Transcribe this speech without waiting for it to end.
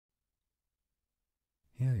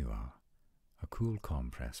Here you are, a cool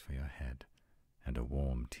compress for your head, and a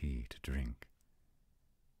warm tea to drink.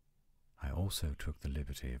 I also took the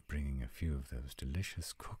liberty of bringing a few of those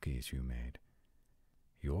delicious cookies you made.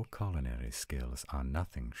 Your culinary skills are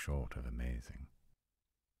nothing short of amazing.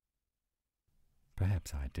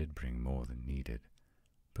 Perhaps I did bring more than needed,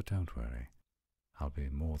 but don't worry. I'll be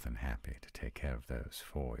more than happy to take care of those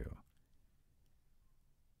for you.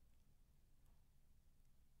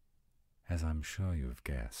 As I'm sure you've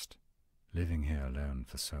guessed, living here alone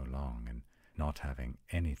for so long and not having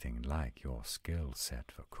anything like your skill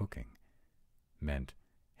set for cooking meant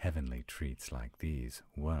heavenly treats like these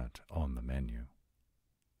weren't on the menu.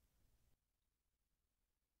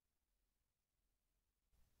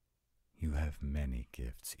 You have many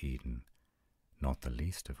gifts, Eden, not the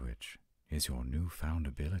least of which is your newfound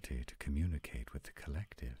ability to communicate with the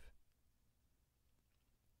collective.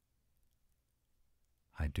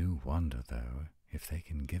 I do wonder, though, if they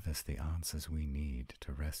can give us the answers we need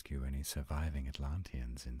to rescue any surviving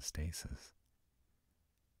Atlanteans in stasis.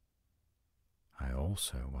 I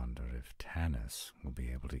also wonder if Tanis will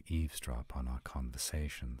be able to eavesdrop on our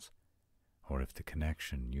conversations, or if the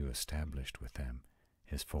connection you established with them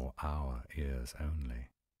is for our ears only.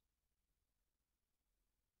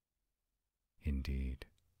 Indeed,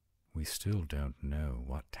 we still don't know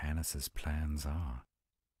what Tanis's plans are.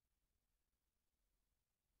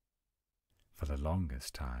 For the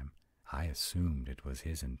longest time, I assumed it was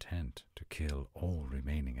his intent to kill all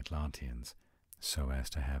remaining Atlanteans so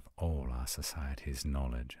as to have all our society's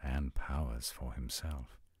knowledge and powers for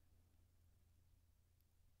himself.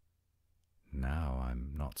 Now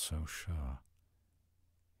I'm not so sure.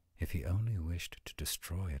 If he only wished to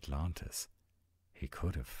destroy Atlantis, he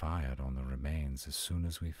could have fired on the remains as soon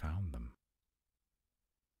as we found them.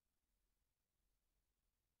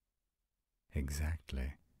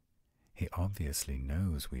 Exactly. He obviously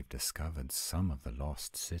knows we've discovered some of the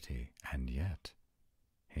lost city, and yet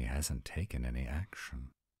he hasn't taken any action.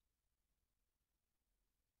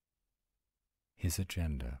 His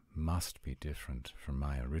agenda must be different from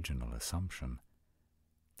my original assumption.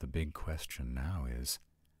 The big question now is,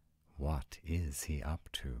 what is he up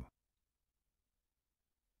to?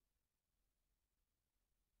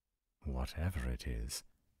 Whatever it is,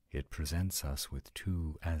 it presents us with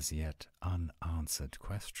two as yet unanswered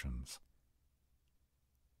questions.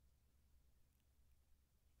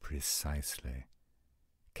 Precisely,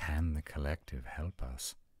 can the collective help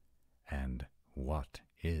us? And what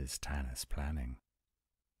is Tanis planning?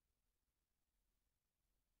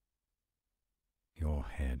 Your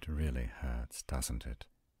head really hurts, doesn't it?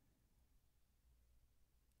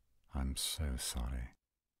 I'm so sorry.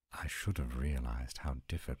 I should have realized how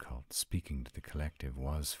difficult speaking to the collective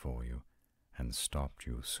was for you and stopped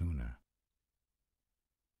you sooner.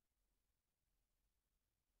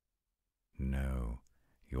 No,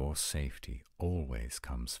 your safety always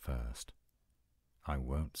comes first. I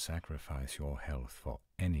won't sacrifice your health for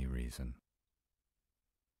any reason.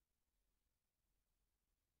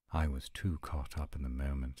 I was too caught up in the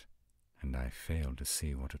moment, and I failed to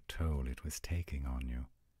see what a toll it was taking on you.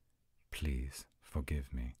 Please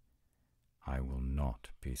forgive me. I will not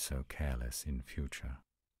be so careless in future.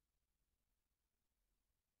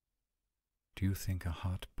 Do you think a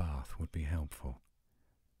hot bath would be helpful?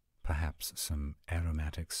 Perhaps some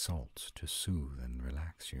aromatic salts to soothe and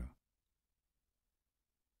relax you?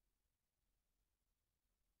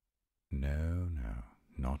 No,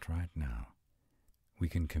 not right now. We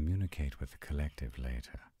can communicate with the collective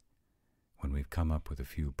later, when we've come up with a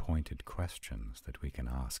few pointed questions that we can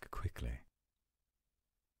ask quickly.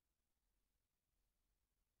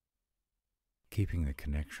 Keeping the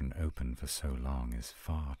connection open for so long is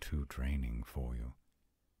far too draining for you.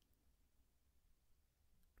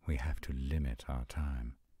 We have to limit our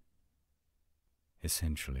time.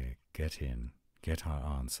 Essentially, get in, get our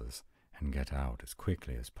answers, and get out as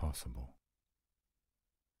quickly as possible.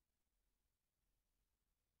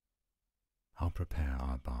 I'll prepare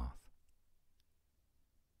our bath.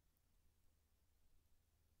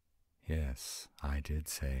 Yes, I did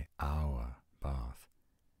say our bath.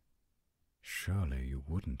 Surely you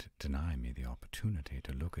wouldn't deny me the opportunity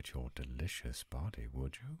to look at your delicious body,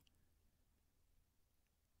 would you?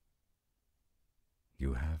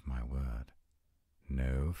 You have my word.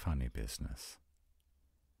 No funny business.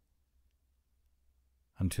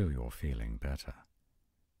 Until you're feeling better.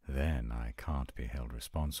 Then I can't be held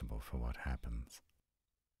responsible for what happens.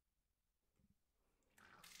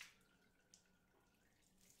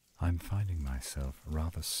 I'm finding myself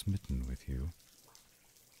rather smitten with you,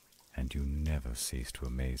 and you never cease to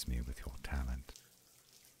amaze me with your talent.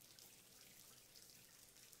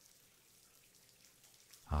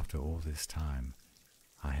 After all this time,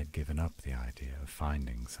 I had given up the idea of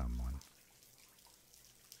finding someone.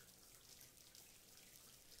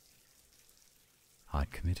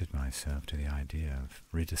 I'd committed myself to the idea of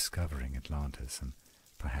rediscovering Atlantis and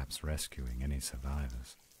perhaps rescuing any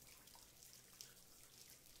survivors.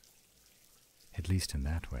 At least in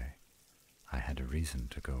that way, I had a reason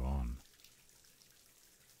to go on.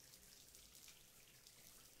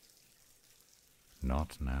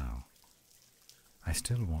 Not now. I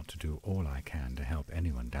still want to do all I can to help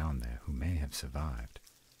anyone down there who may have survived,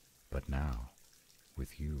 but now,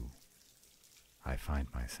 with you, I find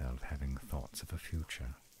myself having thoughts of a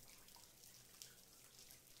future.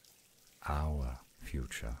 Our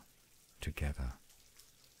future, together.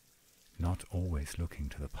 Not always looking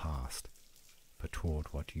to the past, but toward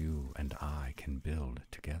what you and I can build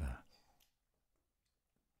together.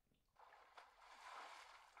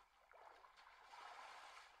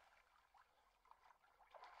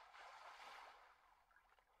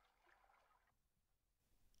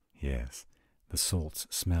 Yes, the salts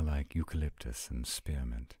smell like eucalyptus and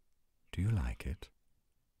spearmint. Do you like it?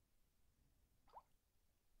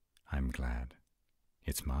 I'm glad.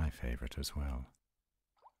 It's my favorite as well.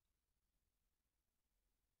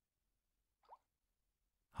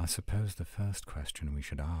 I suppose the first question we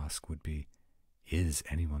should ask would be, is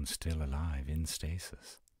anyone still alive in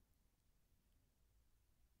stasis?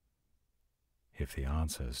 If the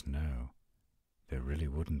answer is no, there really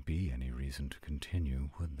wouldn't be any reason to continue,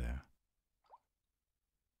 would there?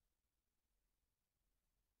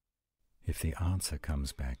 If the answer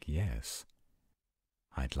comes back yes,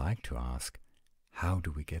 I'd like to ask, how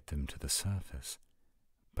do we get them to the surface?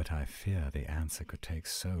 But I fear the answer could take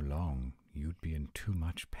so long you'd be in too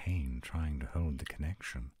much pain trying to hold the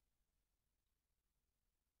connection.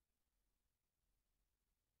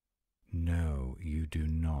 No, you do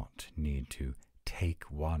not need to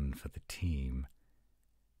take one for the team.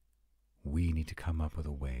 We need to come up with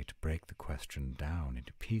a way to break the question down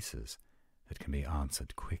into pieces that can be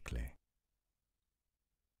answered quickly.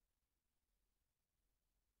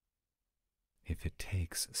 If it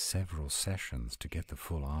takes several sessions to get the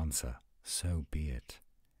full answer, so be it.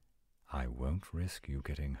 I won't risk you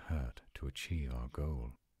getting hurt to achieve our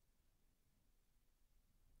goal.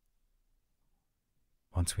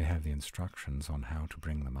 Once we have the instructions on how to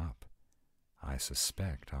bring them up, I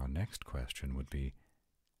suspect our next question would be,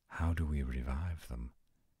 how do we revive them?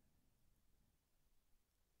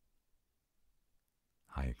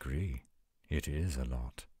 I agree, it is a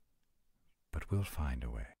lot, but we'll find a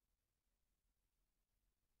way.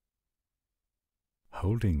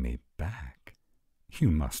 Holding me back? You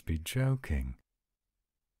must be joking.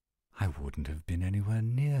 I wouldn't have been anywhere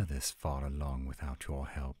near this far along without your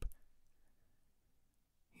help.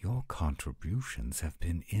 Your contributions have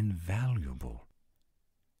been invaluable,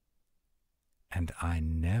 and I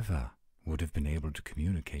never would have been able to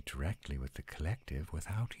communicate directly with the collective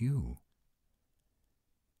without you.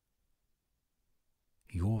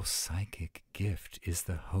 Your psychic gift is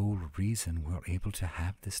the whole reason we're able to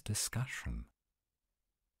have this discussion.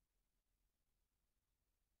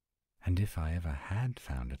 And if I ever had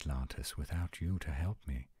found Atlantis without you to help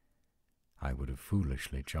me, I would have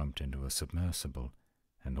foolishly jumped into a submersible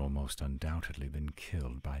and almost undoubtedly been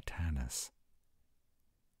killed by Tanis.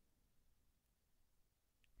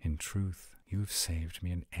 In truth, you've saved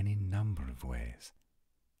me in any number of ways.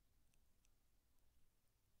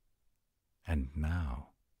 And now,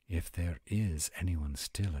 if there is anyone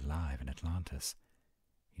still alive in Atlantis,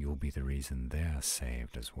 you'll be the reason they're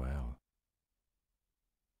saved as well.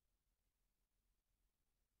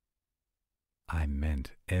 I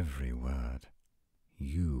meant every word.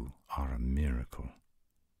 You are a miracle.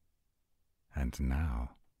 And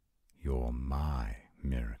now, you're my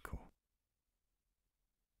miracle.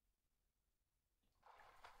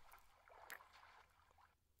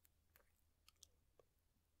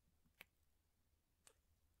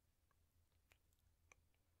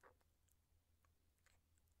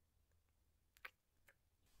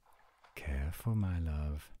 Careful, my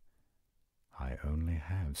love. I only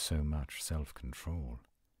have so much self-control.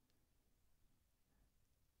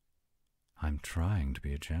 I'm trying to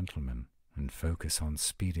be a gentleman and focus on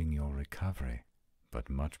speeding your recovery,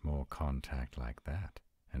 but much more contact like that,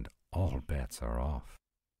 and all bets are off.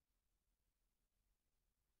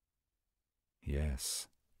 Yes,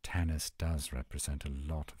 Tanis does represent a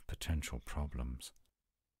lot of potential problems.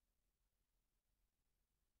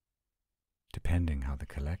 Depending how the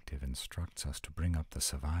collective instructs us to bring up the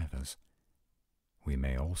survivors, we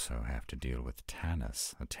may also have to deal with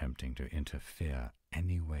Tanis attempting to interfere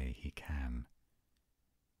any way he can.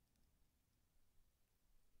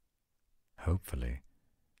 Hopefully,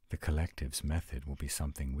 The collective's method will be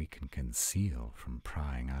something we can conceal from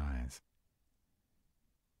prying eyes.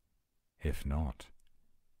 If not,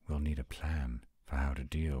 we'll need a plan for how to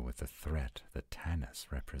deal with the threat that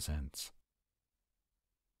Tanis represents.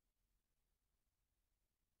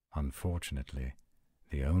 Unfortunately,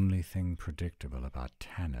 the only thing predictable about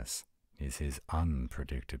Tanis is his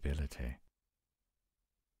unpredictability.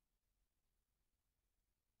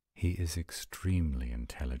 He is extremely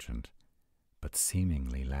intelligent, but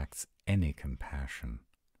seemingly lacks any compassion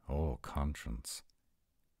or conscience.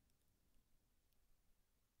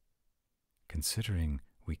 Considering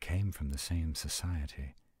we came from the same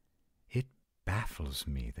society, it baffles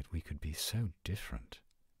me that we could be so different.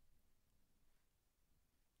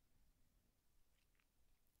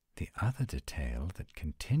 The other detail that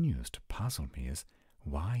continues to puzzle me is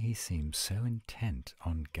why he seems so intent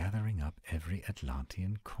on gathering up every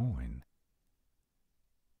Atlantean coin.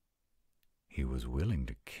 He was willing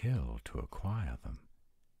to kill to acquire them,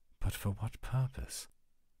 but for what purpose?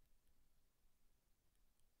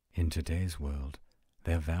 In today's world,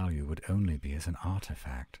 their value would only be as an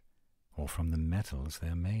artifact, or from the metals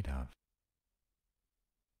they're made of.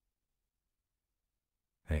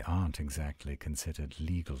 They aren't exactly considered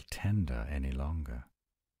legal tender any longer.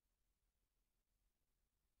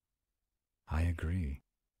 I agree,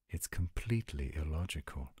 it's completely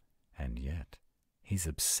illogical, and yet he's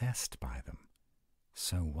obsessed by them.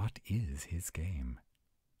 So what is his game?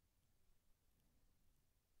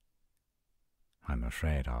 I'm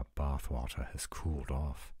afraid our bathwater has cooled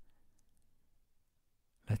off.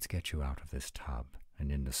 Let's get you out of this tub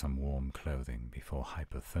and into some warm clothing before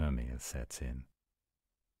hypothermia sets in.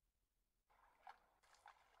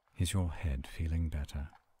 Is your head feeling better?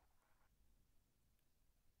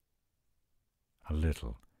 A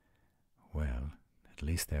little. Well, at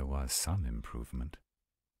least there was some improvement.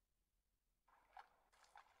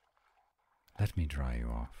 Let me dry you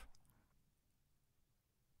off.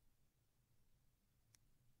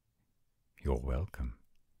 You're welcome.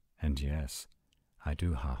 And yes, I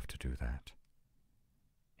do have to do that.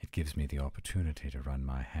 It gives me the opportunity to run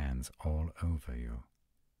my hands all over you.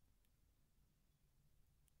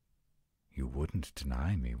 You wouldn't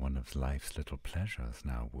deny me one of life's little pleasures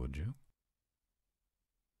now, would you?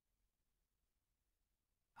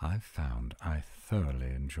 I've found I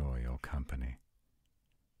thoroughly enjoy your company.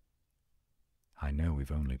 I know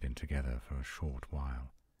we've only been together for a short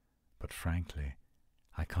while, but frankly,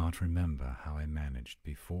 I can't remember how I managed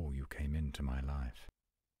before you came into my life.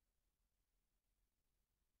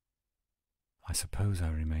 I suppose I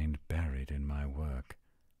remained buried in my work,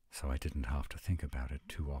 so I didn't have to think about it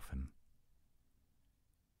too often.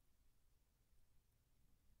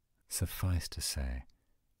 Suffice to say,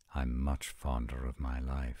 I'm much fonder of my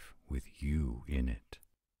life with you in it.